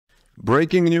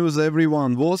Breaking news,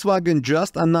 everyone. Volkswagen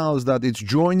just announced that it's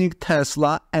joining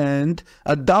Tesla and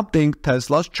adopting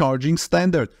Tesla's charging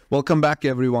standard. Welcome back,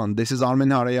 everyone. This is Armen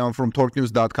Harayan from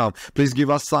TorqueNews.com. Please give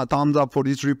us a thumbs up for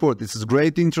this report. This is a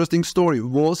great, interesting story.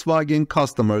 Volkswagen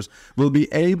customers will be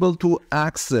able to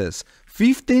access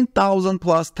 15,000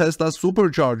 plus Tesla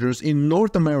Superchargers in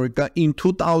North America in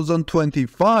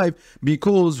 2025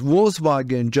 because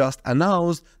Volkswagen just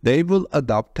announced they will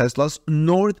adopt Tesla's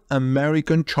North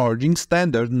American charging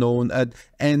standard known as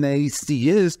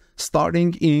NACS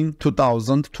starting in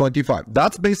 2025.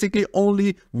 That's basically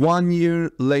only 1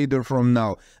 year later from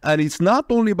now. And it's not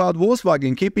only about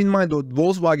Volkswagen. Keep in mind that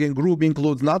Volkswagen Group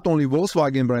includes not only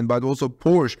Volkswagen brand but also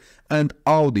Porsche and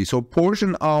Audi. So Porsche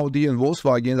and Audi and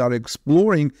Volkswagen are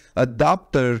exploring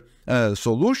adapter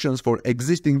solutions for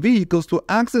existing vehicles to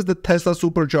access the Tesla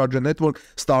Supercharger network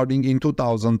starting in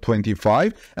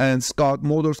 2025. And Scott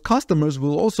Motors customers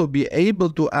will also be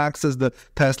able to access the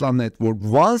Tesla network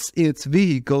once its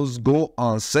vehicles go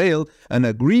on sale, an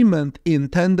agreement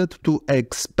intended to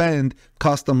expand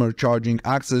customer charging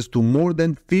access to more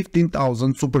than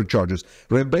 15,000 superchargers.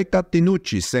 Rebecca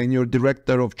Tinucci, Senior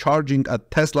Director of Charging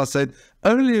at Tesla, said,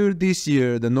 "Earlier this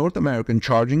year, the North American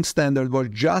charging standard was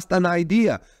just an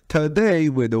idea. Today,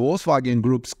 with the Volkswagen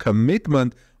Group's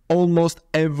commitment, almost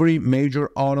every major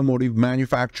automotive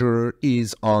manufacturer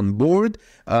is on board,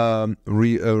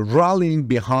 rallying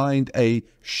behind a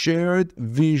shared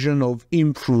vision of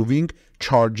improving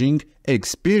charging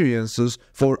experiences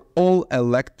for all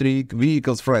electric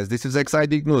vehicles." Friends, this is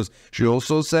exciting news. She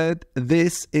also said,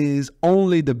 "This is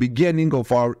only the beginning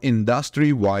of our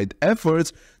industry-wide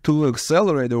efforts to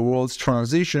accelerate the world's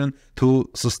transition to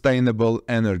sustainable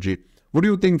energy." What do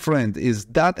you think, friend? Is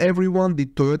that everyone?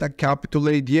 Did Toyota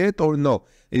capitulate yet or no?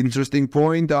 Interesting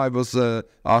point. I was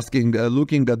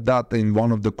looking at that in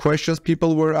one of the questions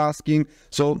people were asking.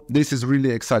 So this is really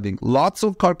exciting. Lots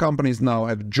of car companies now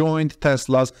have joined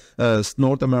Tesla's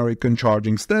North American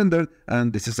charging standard,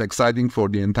 and this is exciting for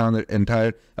the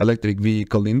entire electric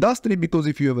vehicle industry, because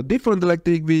if you have a different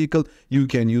electric vehicle, you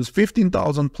can use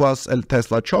 15,000 plus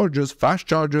Tesla chargers, fast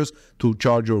chargers, to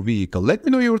charge your vehicle. Let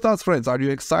me know your thoughts, friends. Are you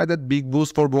excited? Big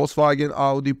boost for Volkswagen,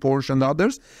 Audi, Porsche, and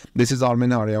others. This is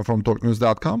Armen Harayan from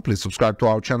TorqueNews.com. Please subscribe to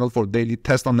our channel for daily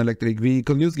test on electric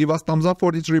vehicle news. Give us thumbs up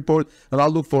for this report, and I'll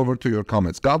look forward to your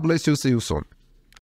comments. God bless you. See you soon.